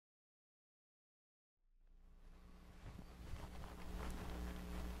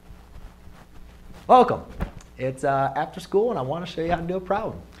Welcome. It's after school, and I want to show you how to do a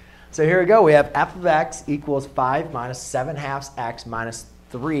problem. So here we go. We have f of x equals 5 minus 7/2 x minus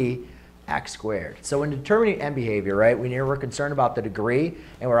 3x squared. So when determining end behavior, right, we're concerned about the degree,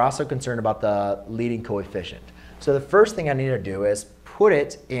 and we're also concerned about the leading coefficient. So the first thing I need to do is put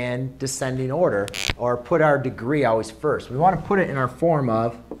it in descending order, or put our degree always first. We want to put it in our form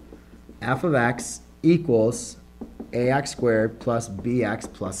of f of x equals ax squared plus bx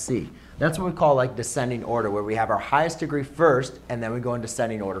plus c. That's what we call like descending order, where we have our highest degree first, and then we go in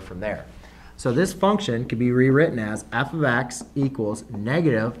descending order from there. So this function can be rewritten as f of x equals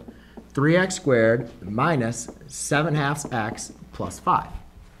negative 3x squared minus 7/2 x plus 5.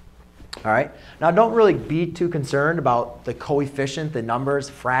 All right. Now don't really be too concerned about the coefficient, the numbers,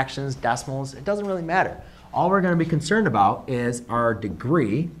 fractions, decimals. It doesn't really matter. All we're going to be concerned about is our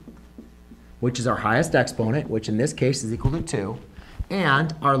degree, which is our highest exponent, which in this case is equal to 2.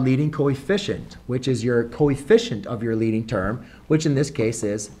 And our leading coefficient, which is your coefficient of your leading term, which in this case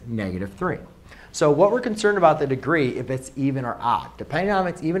is negative 3. So what we're concerned about the degree, if it's even or odd. Depending on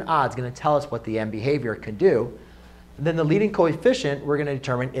if it's even or odd, it's going to tell us what the end behavior can do. And then the leading coefficient, we're going to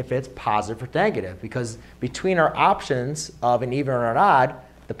determine if it's positive or negative, because between our options of an even or an odd,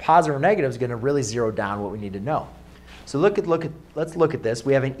 the positive or negative is going to really zero down what we need to know. So let's look at this.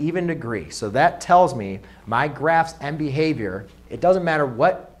 We have an even degree. So that tells me my graph's end behavior, it doesn't matter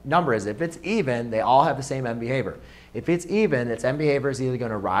what number it is. If it's even, they all have the same end behavior. If it's even, its end behavior is either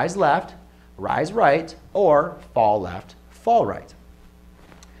going to rise left, rise right, or fall left, fall right.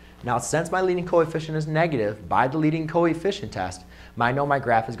 Now, since my leading coefficient is negative, by the leading coefficient test, I know my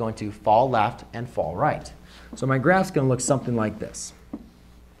graph is going to fall left and fall right. So my graph's going to look something like this,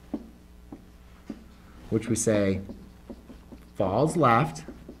 which we say falls left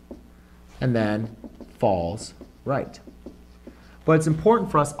and then falls right. But it's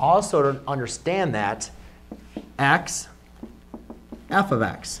important for us also to understand that f of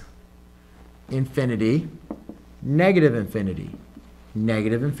x, infinity, negative infinity,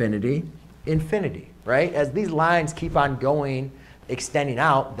 negative infinity, infinity, right? As these lines keep on going, extending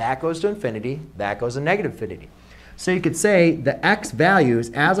out, that goes to infinity, that goes to negative infinity. So you could say the x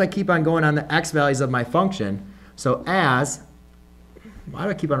values, as I keep on going on the x values of my function, so why do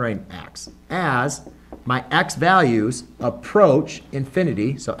I keep on writing x? As my x values approach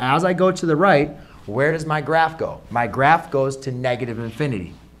infinity, so as I go to the right, where does my graph go? My graph goes to negative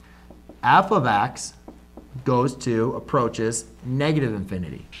infinity. F of x approaches negative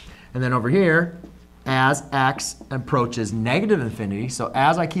infinity. And then over here, as x approaches negative infinity, so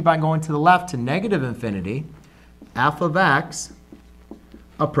as I keep on going to the left to negative infinity, f of x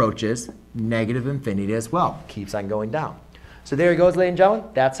approaches negative infinity as well. Keeps on going down. So there it goes, ladies and gentlemen.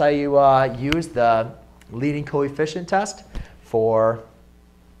 That's how you use the leading coefficient test for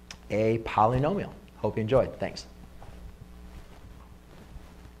a polynomial. Hope you enjoyed. Thanks.